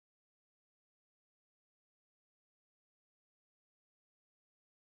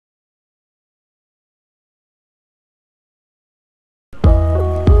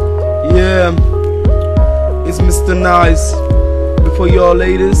Mr.nicz. Before y'all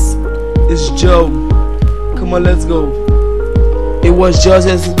ladies, it's Joe. Come on, let's go. It was just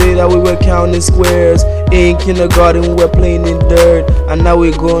yesterday that we were counting squares. In kindergarten we were playing in dirt, and now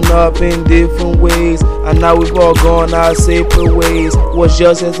we're growing up in different ways, and now we've all gone our separate ways. It was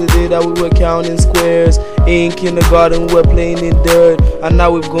just yesterday that we were counting squares. In kindergarten we were playing in dirt, and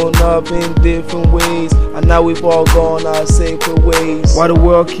now we've grown up in different ways, and now we've all gone our separate ways. Why the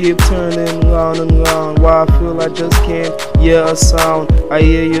world keep turning round and round? Why I feel I just can't hear a sound. I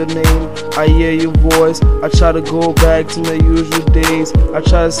hear your name, I hear your voice. I try to go back to my usual days, I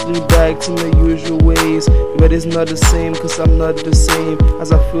try to sleep back to my usual ways, but it's not the same, cause I'm not the same.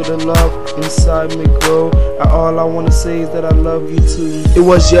 As I feel the love inside me grow, all I wanna say is that I love you too. It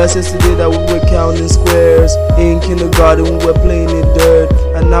was just yesterday that we were counting squares. In kindergarten we were playing in dirt,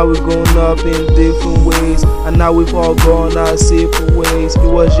 and now we're growing up in different ways, and now we've all gone our separate ways.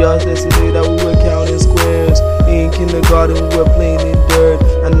 It was just yesterday that we were counting squares. In kindergarten we were playing in dirt,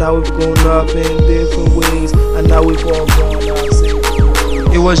 and now we've grown up in different ways, and now we've all gone our separate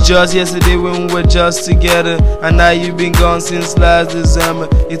ways. It was just yesterday when we were just together, and now you've been gone since last December.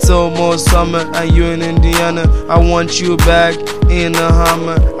 It's almost summer and you're in Indiana. I want you back in a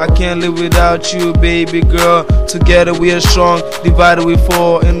Hummer. I can't live without you, baby girl. Together we are strong, divided we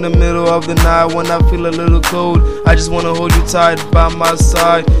fall. In the middle of the night when I feel a little cold, I just wanna hold you tight by my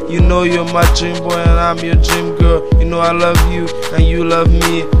side. You know you're my dream boy and I'm your dream girl. You know I love you and you love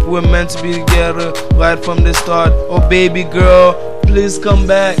me. We're meant to be together right from the start. Oh baby girl, please come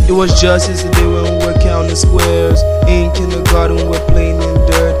back. It was just yesterday when we were counting squares. In kindergarten we were playing in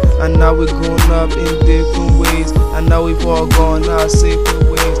dirt, and now we're growing up in different ways, and now we've all gone our separate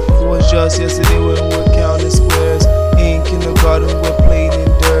ways. It was just yesterday when we were counting squares. In kindergarten we were playing in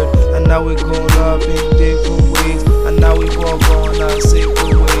dirt, and now we're growing up in different ways, and now we've all gone our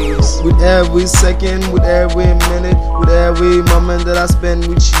separate ways. With every second, with every minute, with every moment that I spend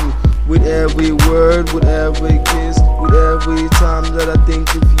with you, with every word, with every kiss, with every time that I think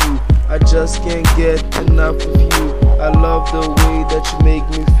of you, I just can't get enough of you. I love the way that you make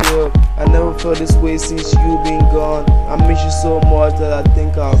me feel. I never felt this way since you've been gone. I miss you so much that I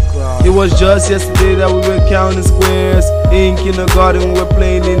think I'll cry. It was just yesterday that we were counting squares. In kindergarten we were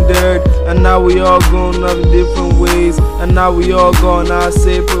playing in dirt, and now we all grown up in different ways, and now we all gone our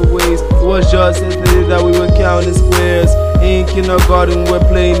separate ways. It was just yesterday that we were counting squares. In kindergarten we were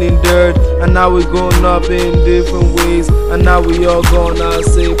playing in dirt, and now we're growing up in different ways, and now we all gone our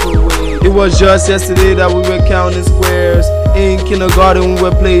separate ways. It was just yesterday that we were counting squares. In kindergarten we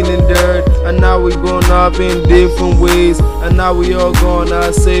were playing in dirt, and now we're growing up in different ways, and now we all gone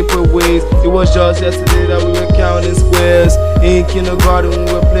our separate ways. It was just yesterday that we were counting squares. In kindergarten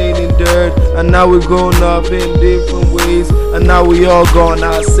we were playing in dirt, and now we're growing up in different ways, and now we all gone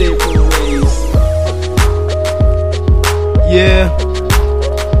our separate ways. Yeah,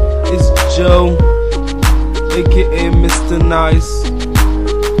 it's Joe, aka Mr.nicz.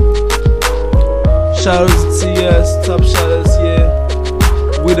 Shout out to TS, top shoutouts,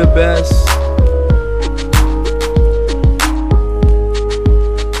 yeah. We the best.